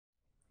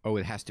Oh,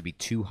 it has to be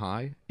too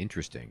high?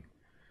 Interesting.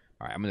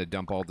 All right, I'm going to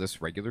dump all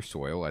this regular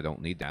soil. I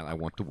don't need that. I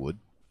want the wood.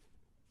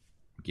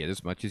 Get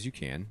as much as you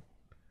can.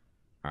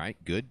 All right,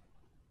 good.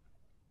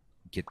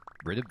 Get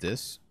rid of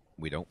this.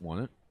 We don't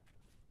want it.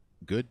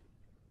 Good.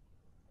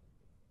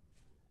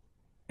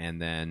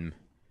 And then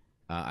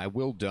I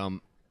will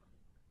dump...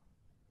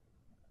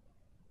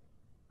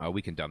 Oh,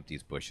 we can dump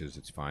these bushes.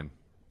 It's fine.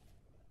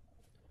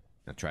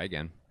 Now try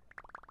again.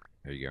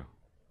 There you go.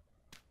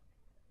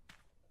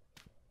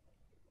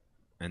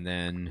 And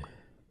then...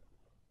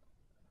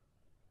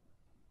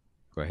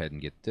 Go ahead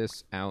and get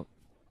this out.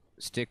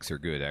 Sticks are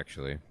good,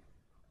 actually.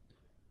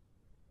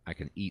 I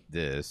can eat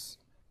this.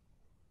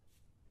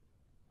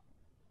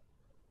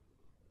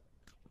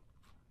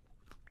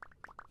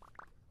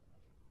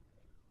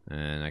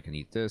 And I can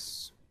eat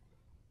this.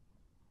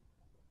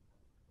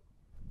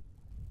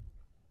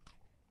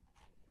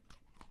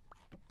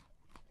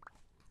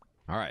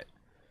 Alright.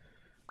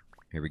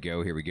 Here we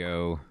go, here we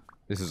go.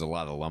 This is a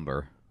lot of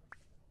lumber.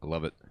 I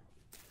love it.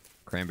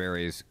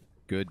 Cranberries,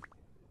 good.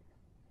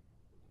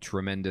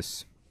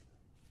 Tremendous.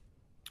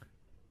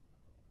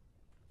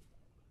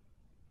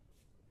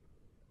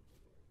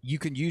 You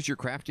can use your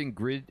crafting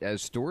grid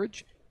as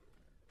storage?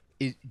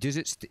 Does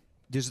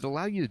it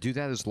allow you to do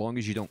that as long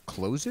as you don't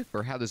close it?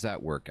 Or how does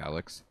that work,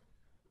 Alex?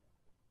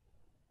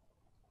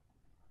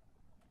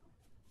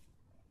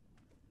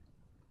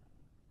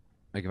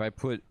 Like if I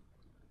put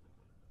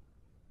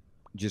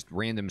just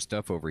random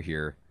stuff over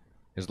here,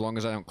 as long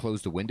as I don't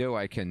close the window,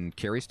 I can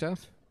carry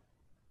stuff?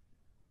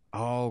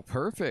 Oh,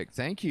 perfect.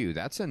 Thank you.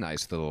 That's a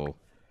nice little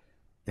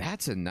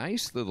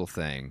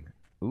thing.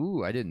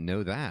 Ooh, I didn't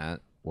know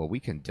that. Well,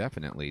 we can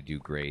definitely do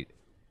great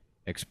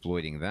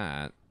exploiting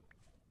that.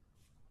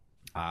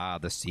 Ah,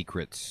 the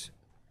secrets.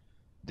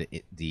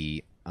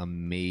 The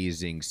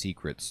amazing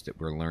secrets that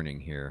we're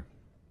learning here.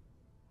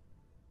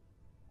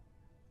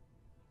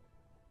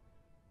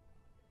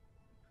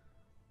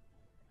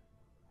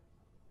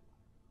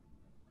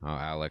 Oh,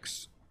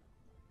 Alex.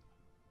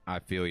 I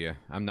feel you.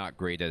 I'm not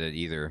great at it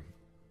either.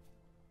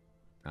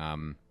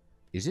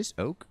 Is this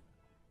oak?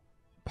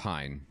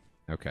 Pine.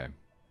 Okay.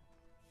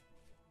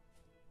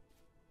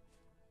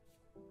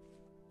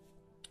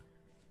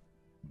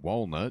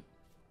 Walnut.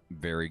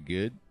 Very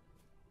good.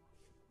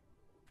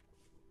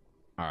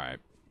 Alright.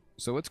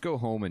 So let's go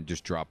home and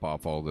just drop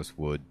off all this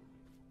wood.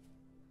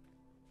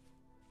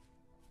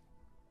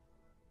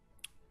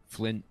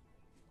 Flint.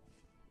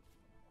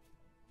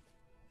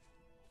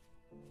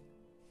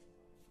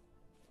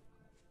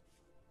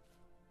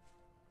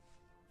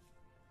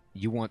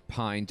 You want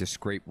pine to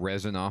scrape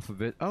resin off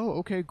of it? Oh,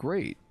 okay,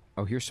 great.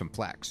 Oh, here's some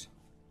flax.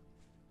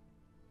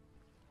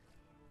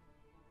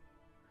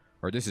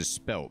 Or this is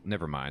spelt.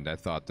 Never mind. I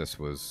thought this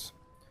was...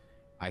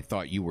 I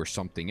thought you were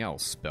something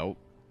else, spelt.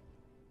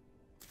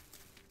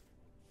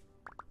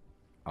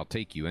 I'll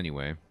take you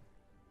anyway.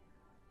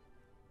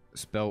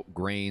 Spelt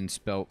grain,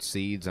 spelt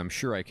seeds. I'm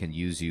sure I can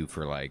use you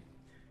for, like,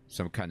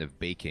 some kind of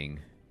baking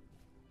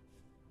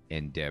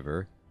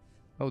endeavor.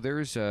 Oh,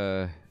 there's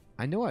a...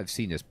 I know I've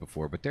seen this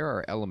before, but there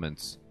are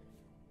elements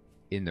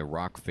in the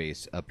rock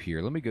face up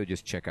here. Let me go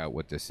just check out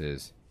what this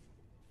is.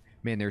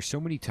 Man, there's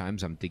so many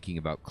times I'm thinking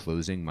about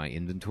closing my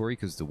inventory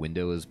because the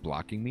window is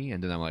blocking me,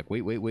 and then I'm like,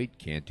 wait,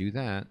 can't do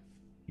that.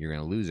 You're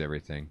going to lose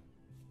everything.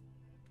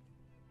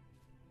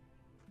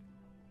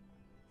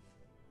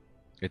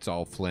 It's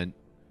all flint.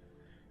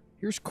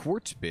 Here's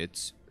quartz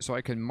bits, so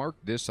I can mark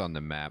this on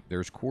the map.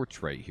 There's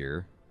quartz right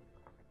here.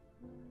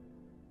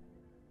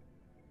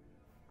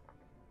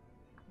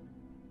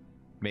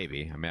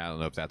 Maybe. I mean, I don't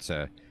know if that's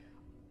a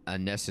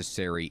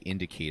necessary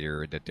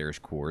indicator that there's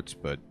quartz,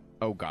 but...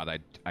 Oh god,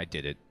 I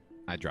did it.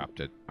 I dropped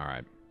it.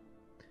 Alright.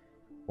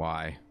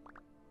 Why?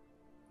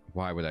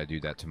 Why would I do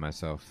that to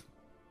myself?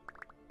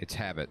 It's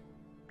habit.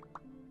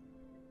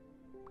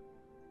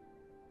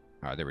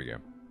 Alright, there we go.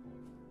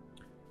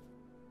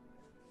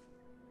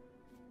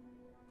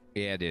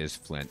 Yeah, it is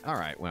flint.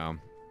 Alright, well...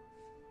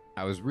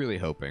 I was really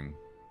hoping.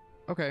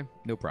 Okay,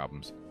 no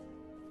problems.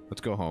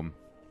 Let's go home.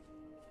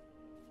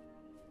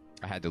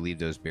 I had to leave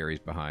those berries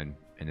behind,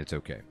 and it's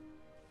okay.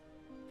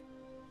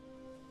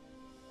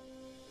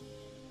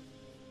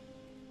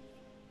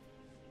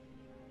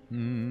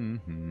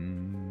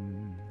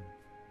 Mm-hmm.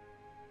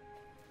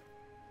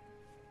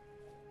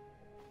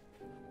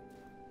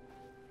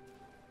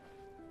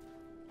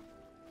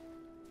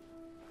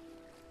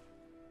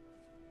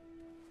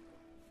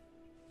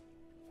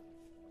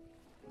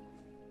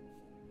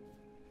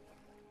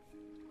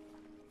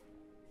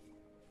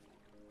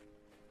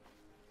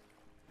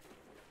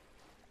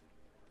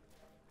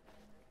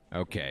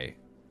 Okay.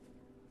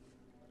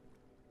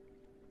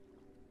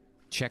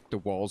 Check the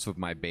walls of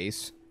my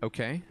base.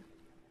 Okay.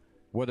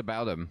 What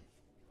about him?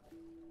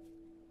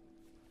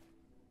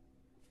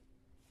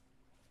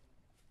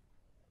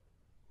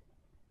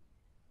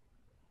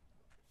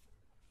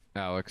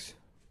 Alex.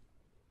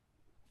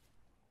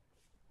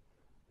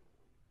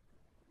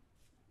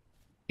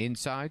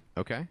 Inside?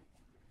 Okay.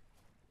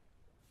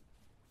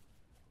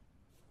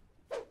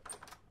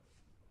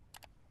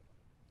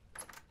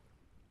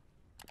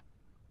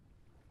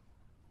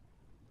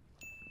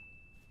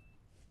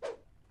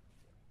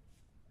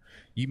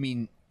 You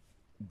mean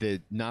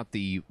the not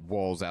the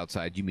walls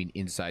outside? You mean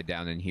inside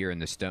down in here in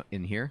the stone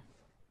in here?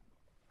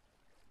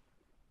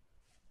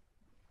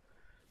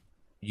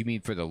 You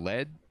mean for the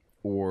lead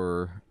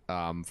or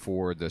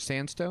for the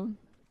sandstone?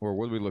 Or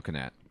what are we looking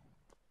at?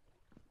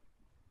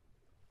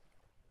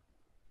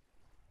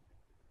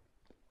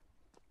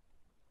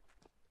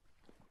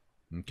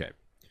 Okay.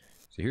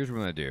 So here's what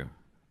I'm going to do.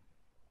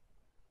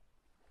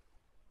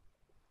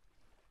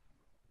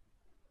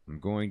 I'm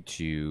going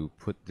to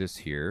put this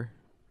here.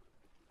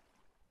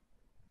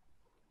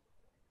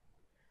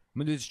 I'm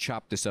going to just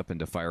chop this up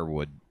into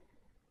firewood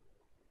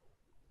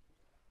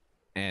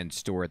and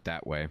store it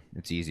that way.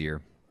 It's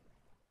easier.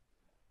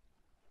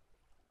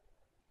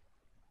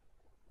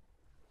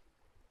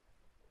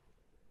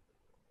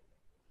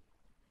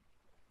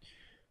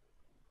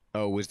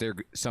 Oh, was there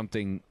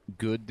something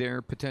good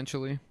there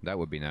potentially? That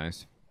would be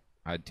nice.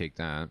 I'd take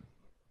that.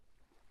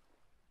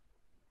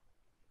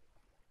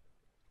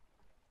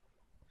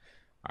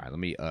 All right, let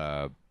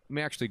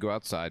me actually go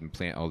outside and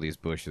plant all these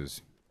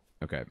bushes.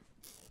 Okay.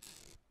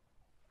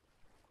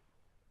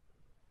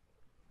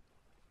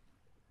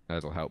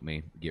 That'll help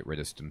me get rid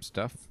of some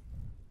stuff.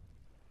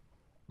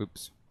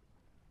 Oops.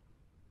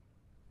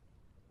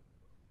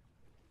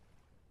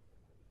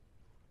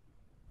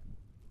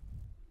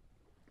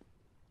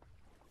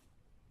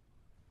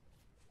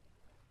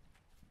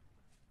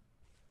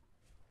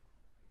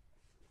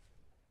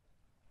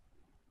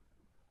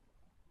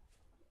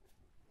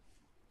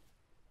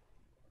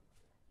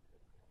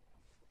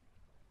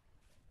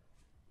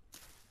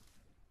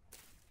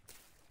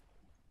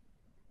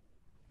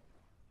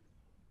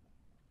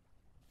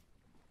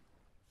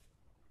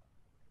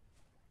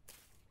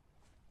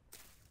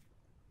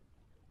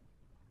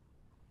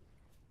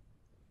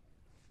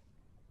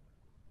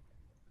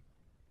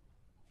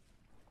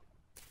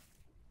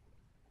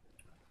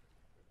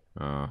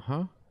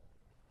 Uh-huh.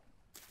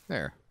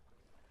 There.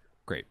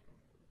 Great.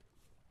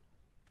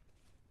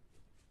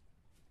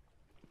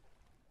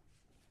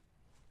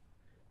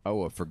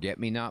 Oh, a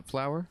forget-me-not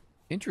flower?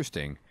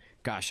 Interesting.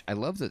 Gosh, I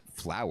love that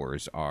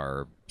flowers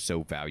are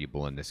so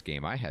valuable in this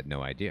game. I had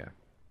no idea.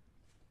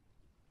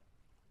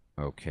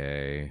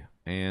 Okay.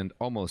 And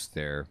almost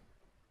there.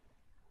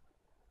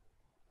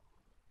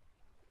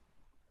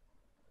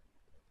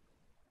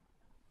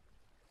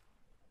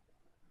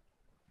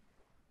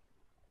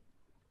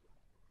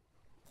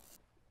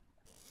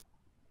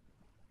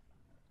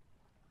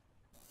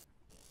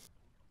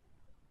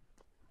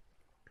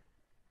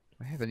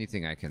 Do I have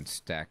anything I can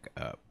stack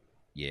up?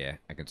 Yeah,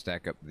 I can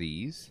stack up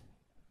these.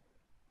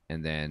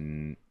 And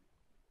then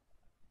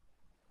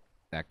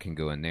that can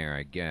go in there,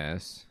 I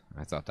guess.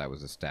 I thought that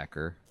was a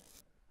stacker.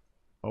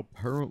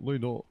 Apparently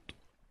not.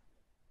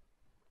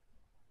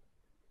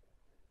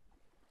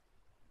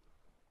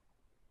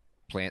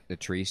 Plant the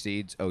tree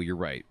seeds? Oh, you're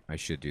right. I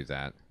should do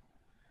that.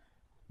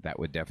 That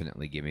would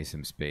definitely give me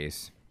some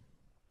space.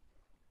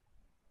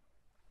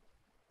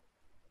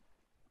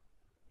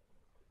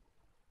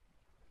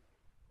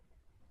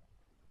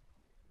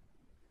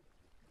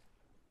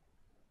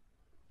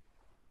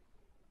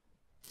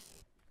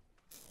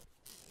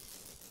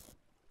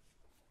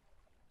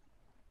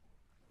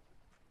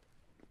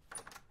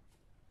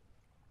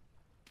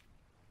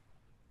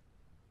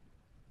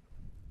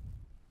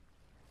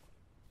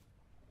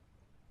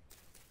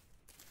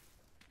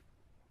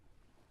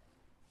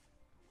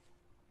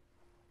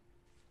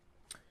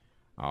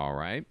 All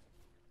right.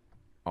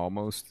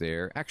 Almost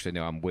there. Actually,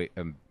 no,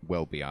 I'm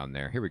well beyond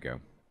there. Here we go.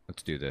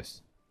 Let's do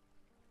this.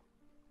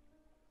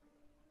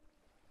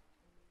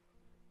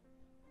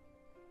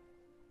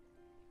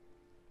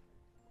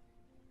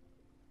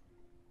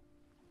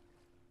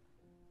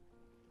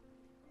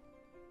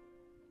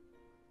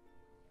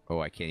 Oh,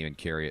 I can't even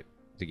carry it.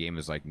 The game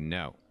is like,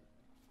 no.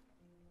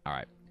 All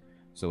right.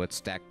 So let's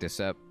stack this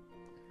up.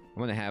 I'm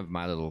going to have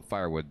my little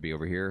firewood be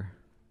over here.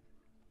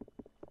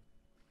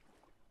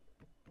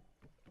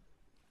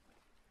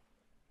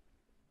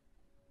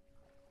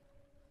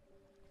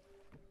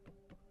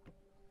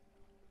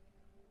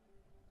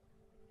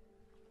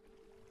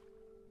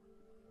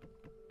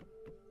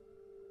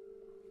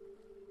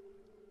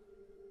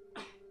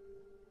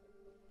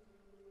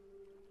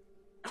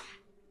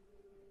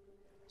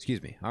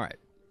 Excuse me. All right.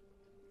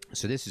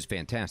 So this is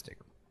fantastic.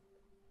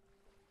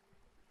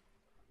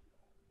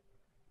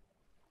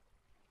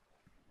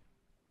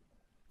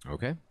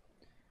 Okay.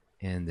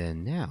 And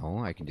then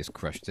now I can just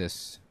crush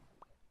this.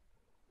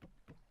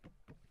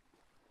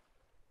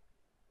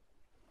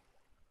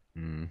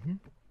 Mm-hmm.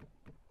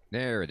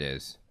 There it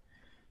is.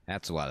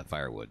 That's a lot of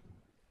firewood.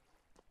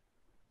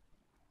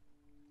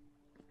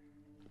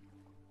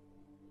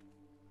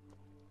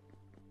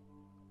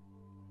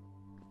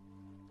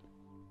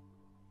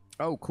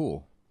 Oh,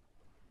 cool.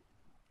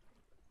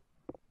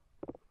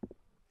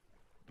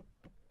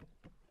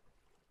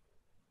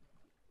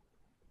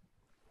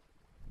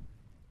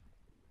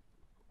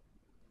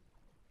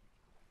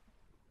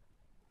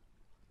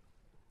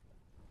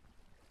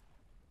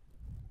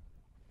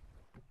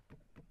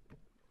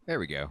 There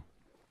we go.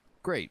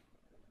 Great.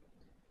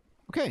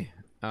 Okay.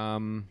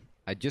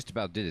 I just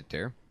about did it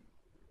there.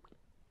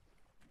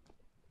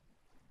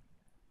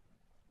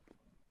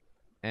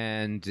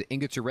 And the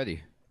ingots are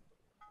ready.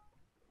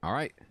 All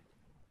right.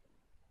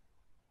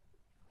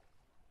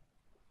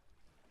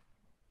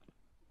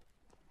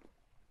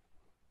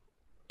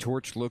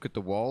 Torch look at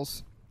the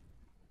walls.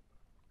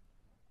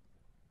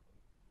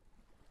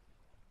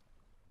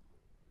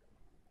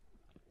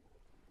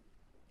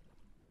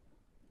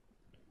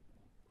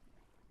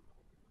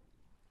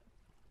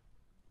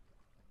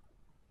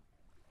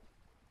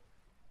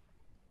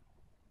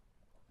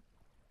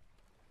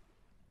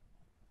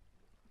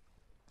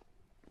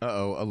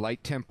 Uh-oh, a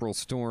light temporal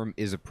storm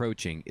is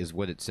approaching, is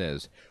what it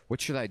says. What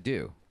should I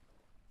do?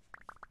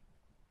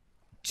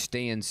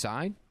 Stay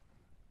inside?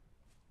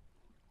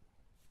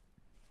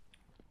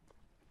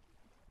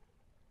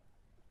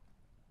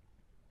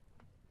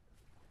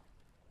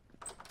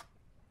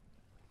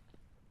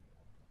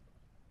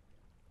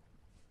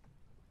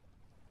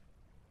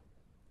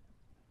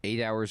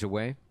 $8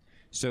 away?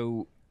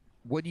 So,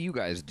 what do you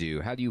guys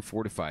do? How do you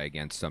fortify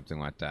against something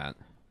like that?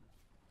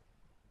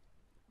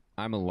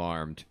 I'm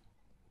alarmed.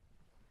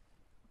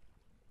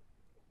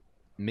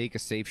 Make a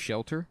safe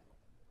shelter?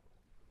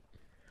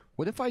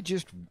 What if I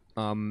just,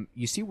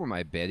 you see where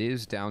my bed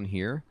is down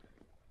here?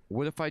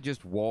 What if I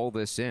just wall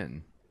this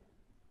in?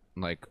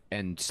 Like,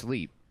 and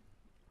sleep?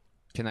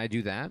 Can I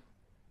do that?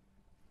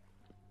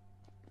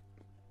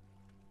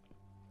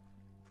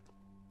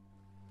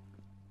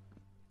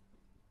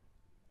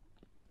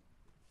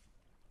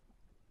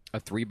 A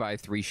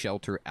 3x3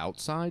 shelter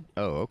outside?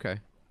 Oh,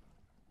 okay.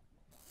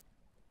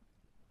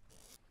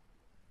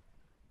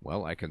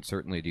 Well, I can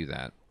certainly do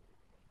that.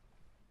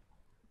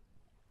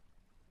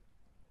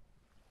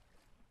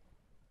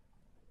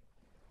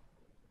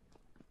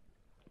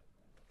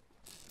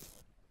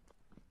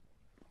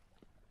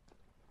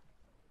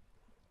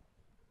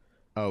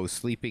 Oh,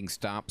 sleeping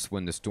stops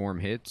when the storm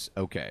hits?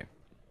 Okay.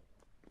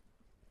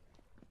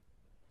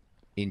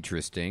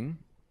 Interesting.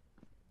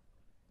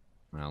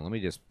 Well, let me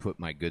just put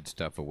my good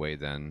stuff away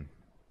then.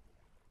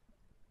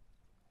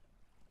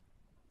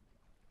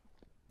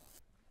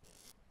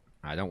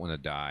 I don't want to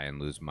die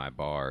and lose my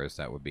bars.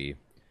 That would be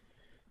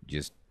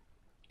just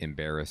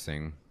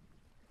embarrassing.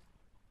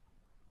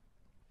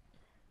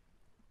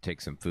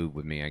 Take some food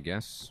with me, I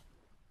guess.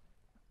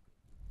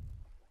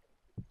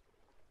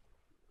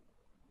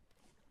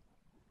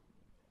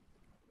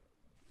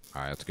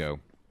 All right, let's go.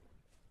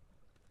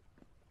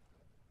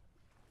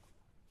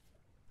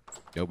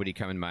 Nobody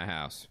come in my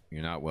house.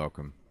 You're not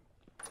welcome.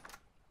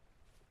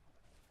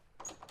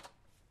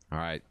 All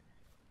right.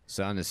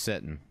 Sun is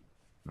setting.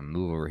 I'm gonna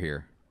move over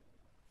here.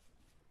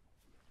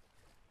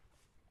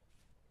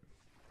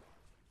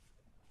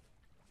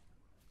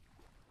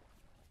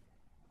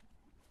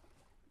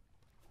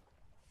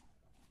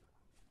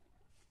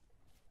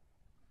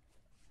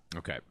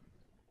 Okay.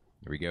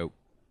 Here we go.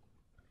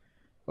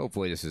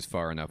 Hopefully this is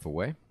far enough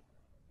away.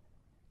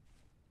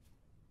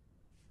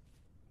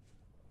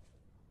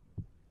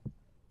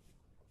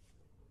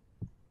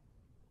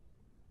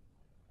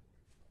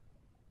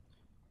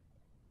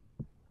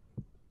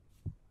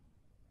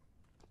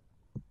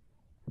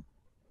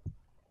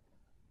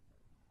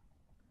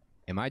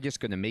 Am I just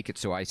going to make it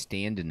so I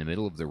stand in the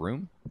middle of the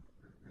room?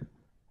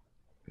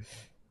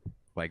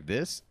 Like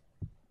this?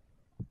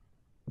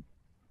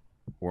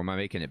 Or am I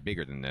making it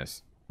bigger than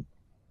this?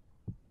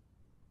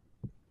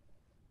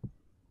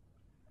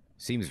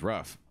 Seems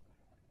rough.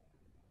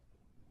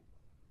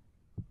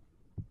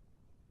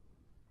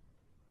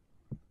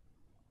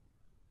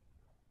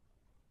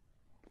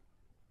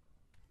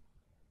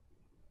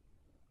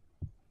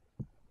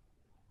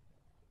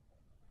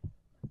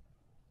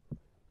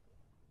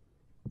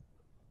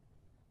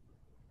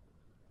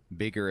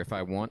 Bigger if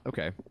I want.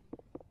 Okay. I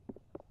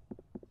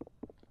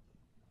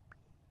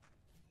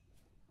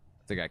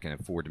think I can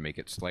afford to make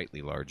it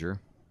slightly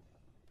larger.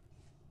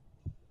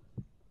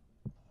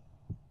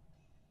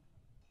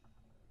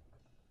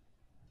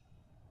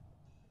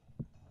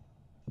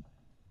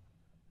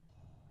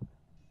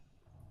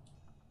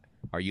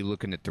 Are you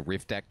looking at the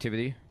rift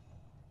activity?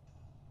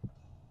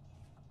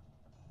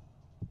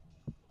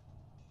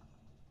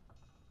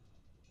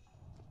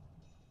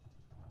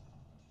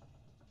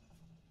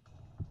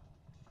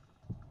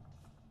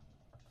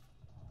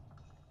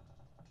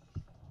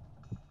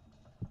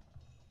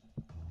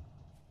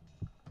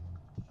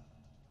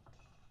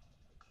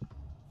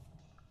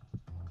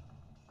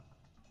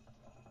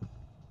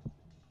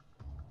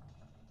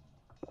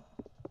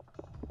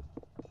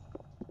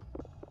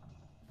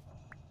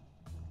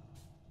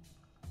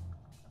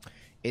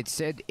 It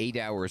said 8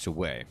 hours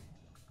away.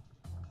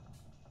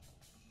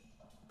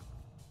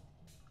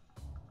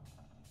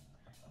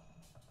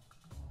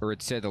 Or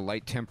it said a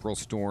light temporal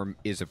storm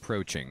is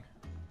approaching,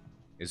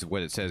 is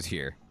what it says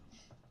here.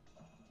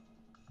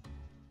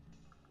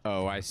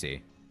 Oh, I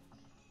see.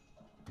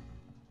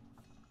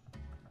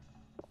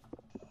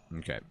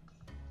 Okay.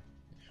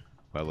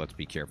 Well, let's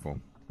be careful.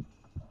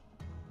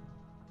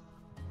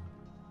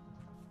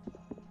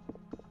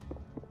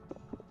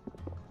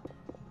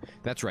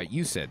 That's right,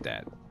 you said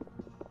that.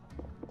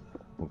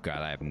 We'll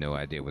God, I have no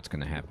idea what's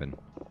going to happen.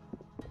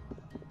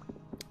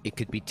 It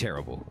could be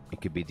terrible.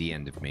 It could be the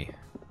end of me.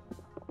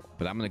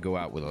 But I'm going to go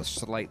out with a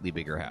slightly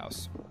bigger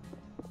house.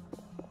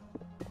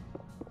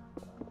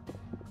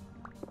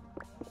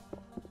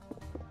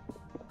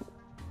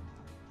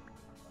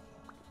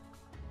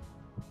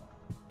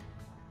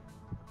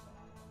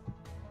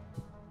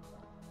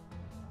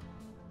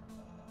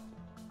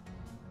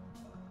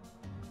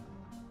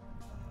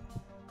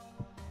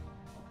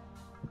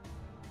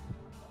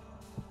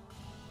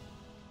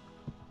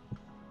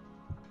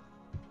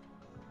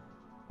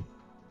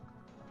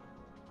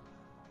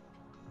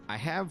 I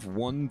have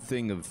one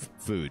thing of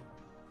food.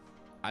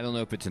 I don't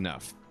know if it's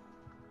enough.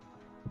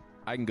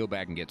 I can go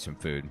back and get some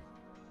food.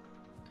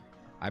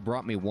 I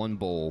brought me one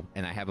bowl,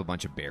 and I have a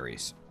bunch of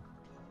berries.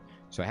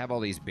 So I have all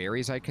these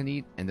berries I can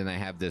eat, and then I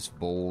have this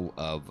bowl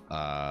of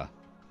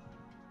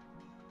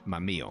my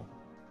meal.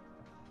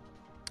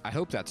 I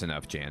hope that's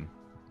enough, Jan.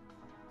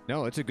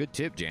 No, it's a good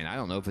tip, Jan. I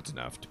don't know if it's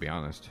enough, to be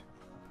honest.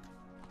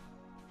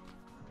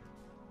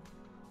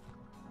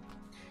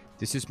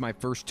 This is my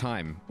first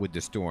time with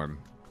the storm.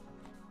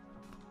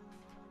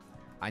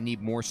 I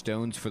need more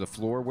stones for the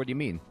floor? What do you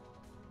mean?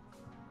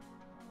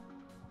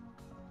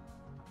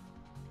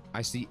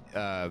 I see,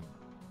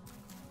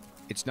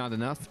 it's not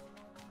enough?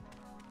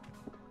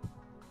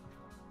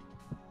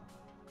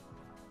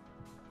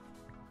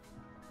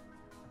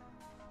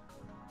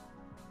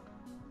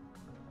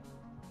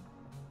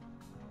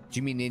 Do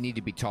you mean they need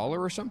to be taller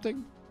or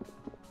something?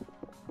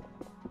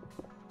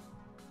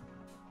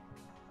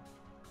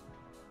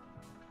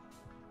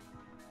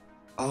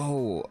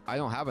 Oh, I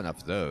don't have enough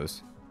of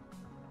those.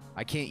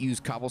 I can't use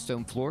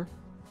cobblestone floor?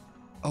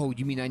 Oh,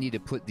 you mean I need to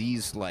put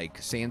these,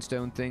 like,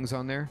 sandstone things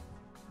on there?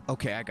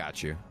 Okay, I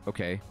got you.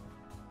 Okay.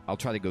 I'll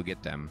try to go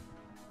get them.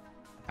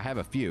 I have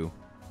a few.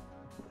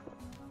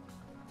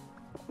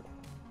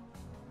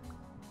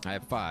 I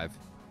have 5.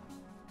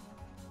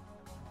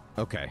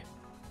 Okay.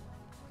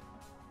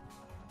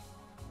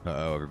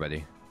 Uh-oh,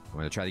 everybody. I'm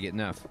going to try to get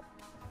enough.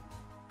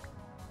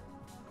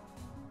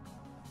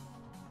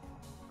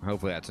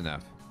 Hopefully that's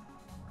enough.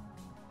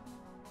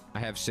 I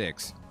have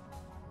 6.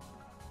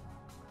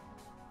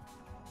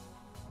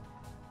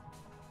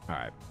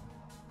 Alright.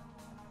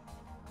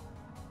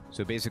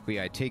 So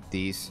basically I take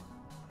these.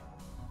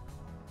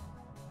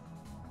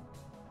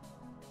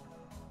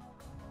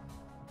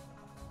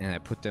 And I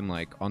put them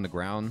like on the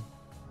ground.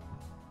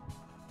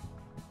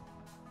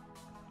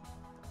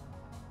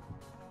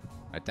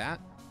 Like that.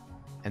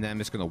 And then I'm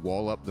just going to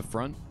wall up the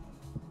front.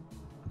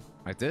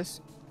 Like this.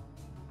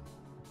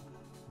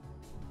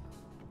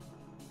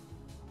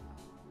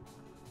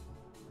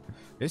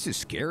 This is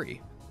scary.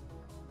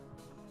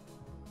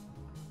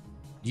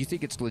 Do you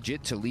think it's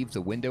legit to leave the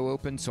window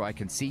open so I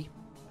can see?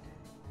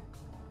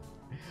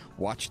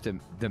 Watch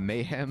the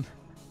mayhem?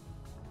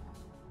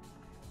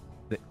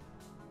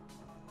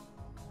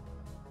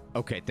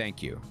 Okay,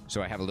 thank you.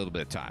 So I have a little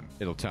bit of time.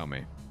 It'll tell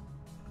me.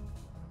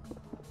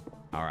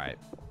 Alright.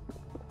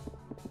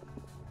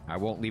 I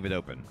won't leave it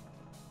open.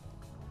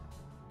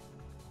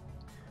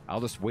 I'll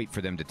just wait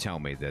for them to tell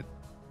me that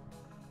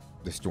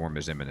the storm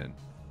is imminent.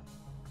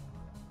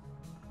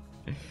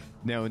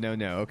 No, no,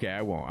 no. Okay,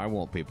 I won't. I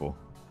won't, people.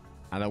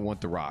 I don't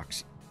want the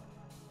rocks.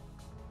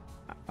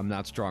 I'm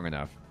not strong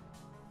enough.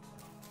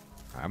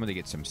 I'm gonna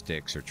get some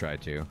sticks, or try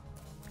to.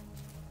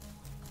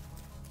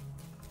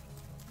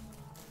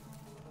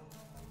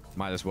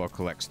 Might as well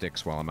collect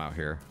sticks while I'm out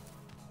here.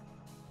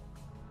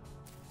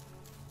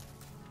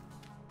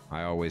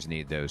 I always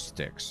need those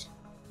sticks.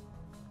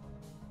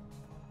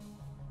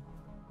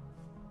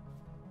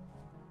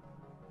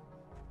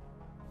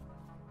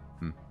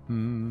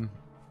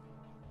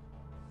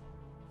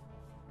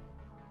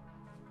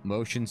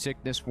 Motion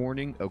sickness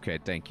warning? Okay,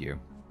 thank you.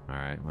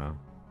 Alright, well.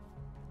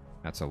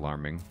 That's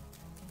alarming.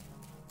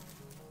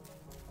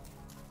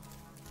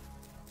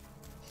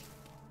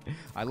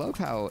 I love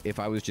how if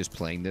I was just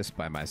playing this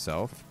by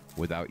myself,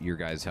 without your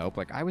guys' help,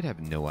 like, I would have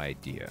no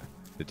idea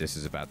that this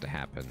is about to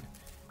happen.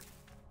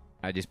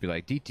 I'd just be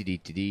like,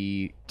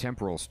 dee-dee-dee-dee-dee,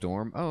 temporal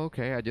storm. Oh,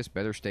 okay, I just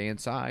better stay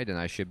inside and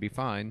I should be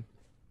fine.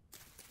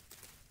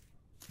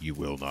 You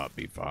will not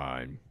be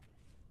fine.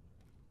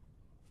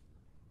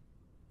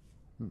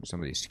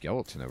 Somebody's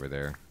skeleton over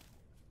there.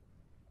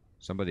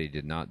 Somebody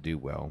did not do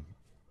well.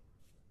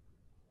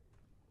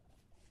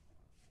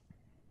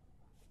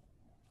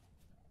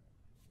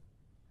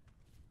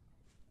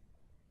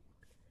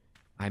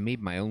 I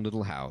made my own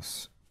little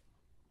house.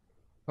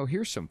 Oh,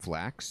 here's some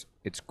flax.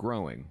 It's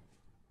growing.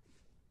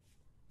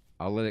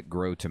 I'll let it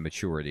grow to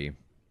maturity.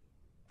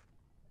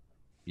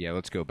 Yeah,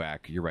 let's go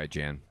back. You're right,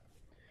 Jan.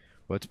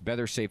 Well, it's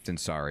better safe than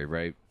sorry,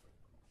 right?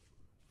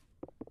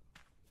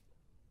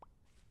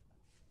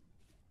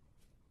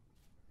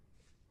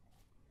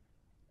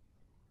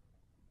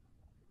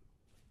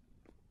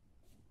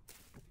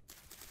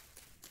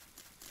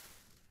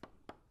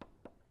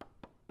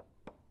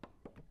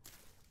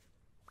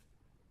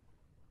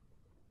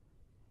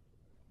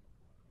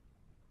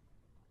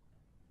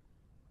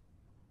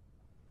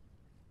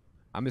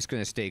 I'm just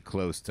going to stay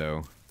close,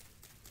 though.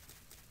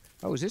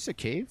 Oh, is this a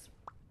cave?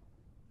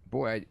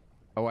 Boy,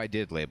 oh, I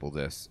did label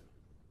this.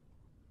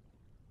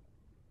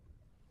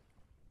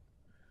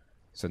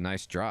 It's a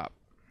nice drop.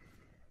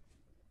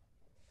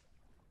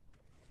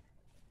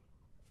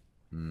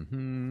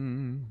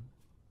 Mm-hmm.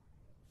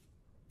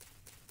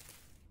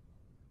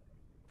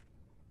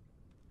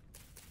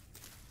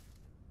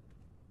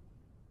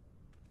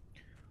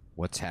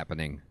 What's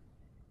happening?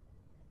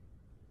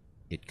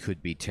 It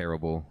could be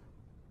terrible.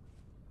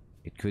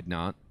 It could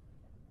not.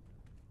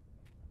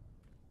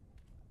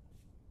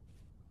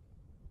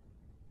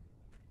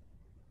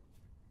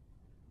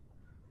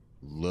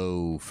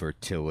 Low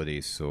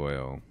fertility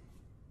soil.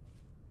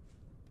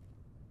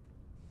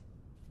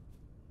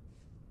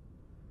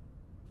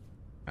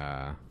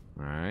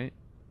 Alright.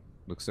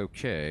 Looks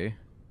okay.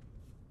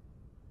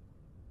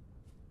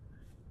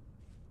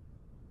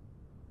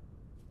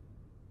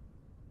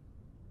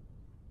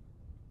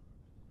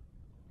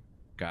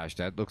 Gosh,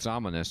 that looks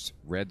ominous.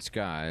 Red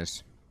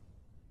skies.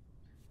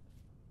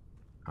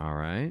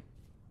 Alright.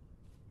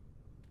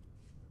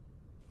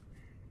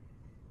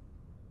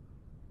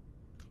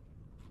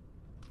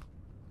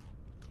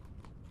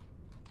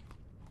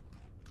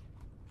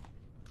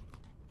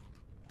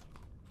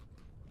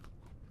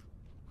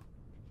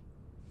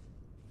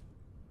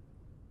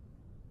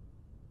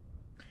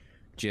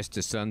 Just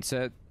a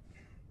sunset?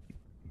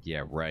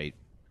 Yeah, right.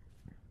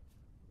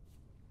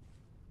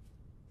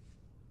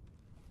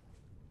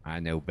 I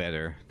know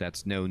better.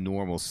 That's no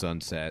normal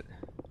sunset.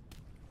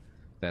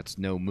 That's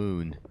no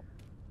moon.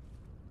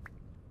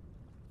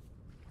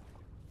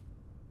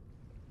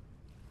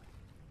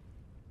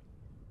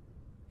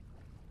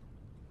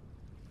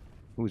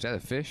 Ooh, is that a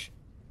fish?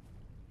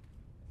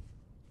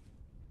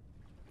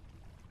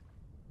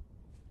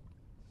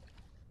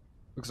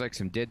 Looks like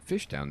some dead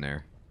fish down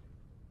there.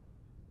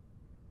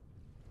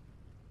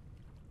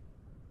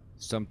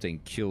 Something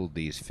killed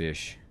these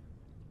fish.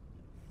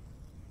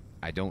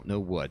 I don't know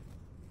what,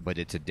 but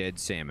it's a dead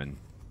salmon.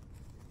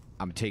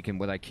 I'm taking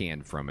what I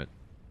can from it.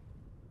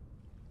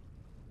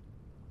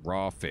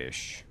 Raw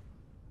fish.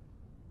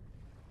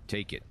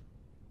 Take it.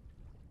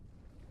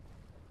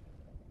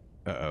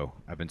 Uh-oh,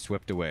 I've been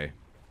swept away.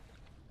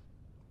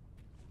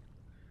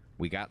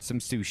 We got some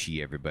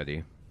sushi,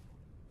 everybody.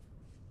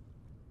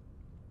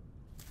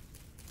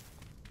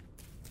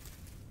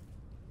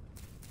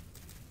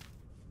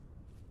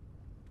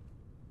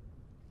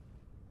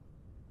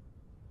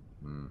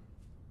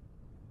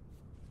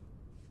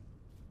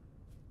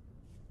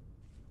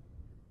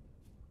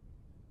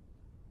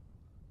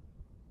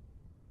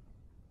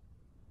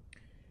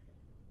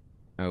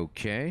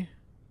 Okay.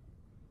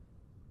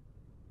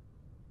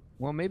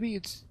 Well, maybe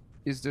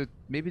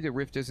maybe the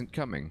rift isn't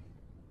coming.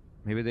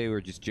 Maybe they were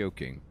just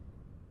joking.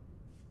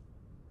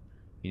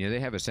 You know,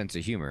 they have a sense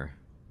of humor.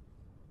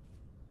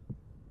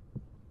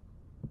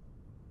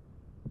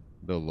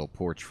 Build a little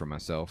porch for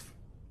myself.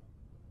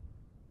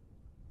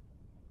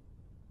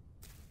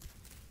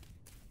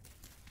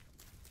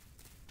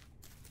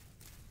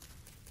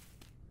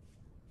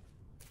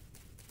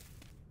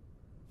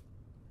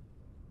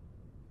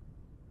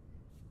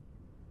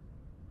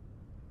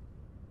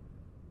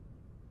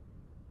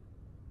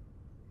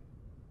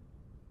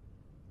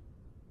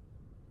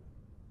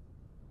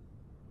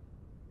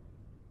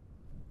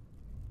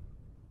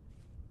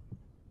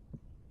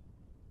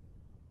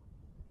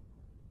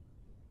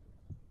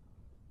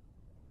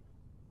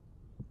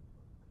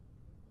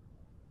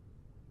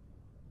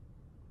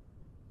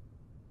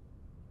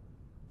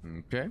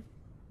 Okay.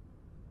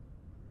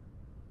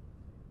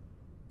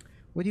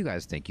 What do you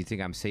guys think? You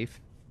think I'm safe?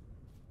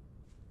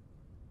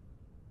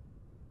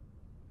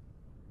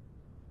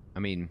 I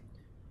mean,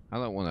 I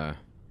don't want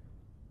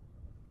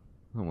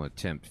to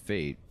tempt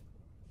fate.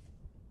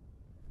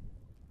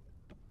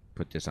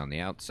 Put this on the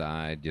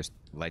outside, just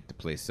light the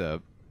place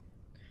up.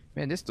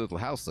 Man, this little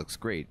house looks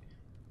great.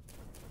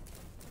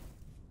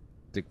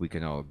 I think we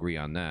can all agree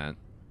on that.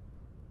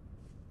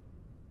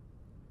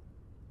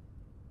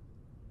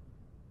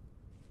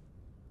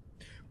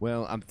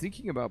 Well, I'm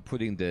thinking about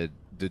putting the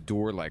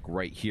door like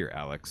right here,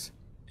 Alex,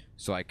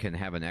 so I can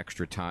have an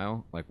extra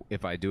tile. Like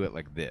if I do it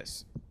like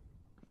this,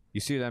 you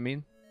see what I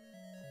mean?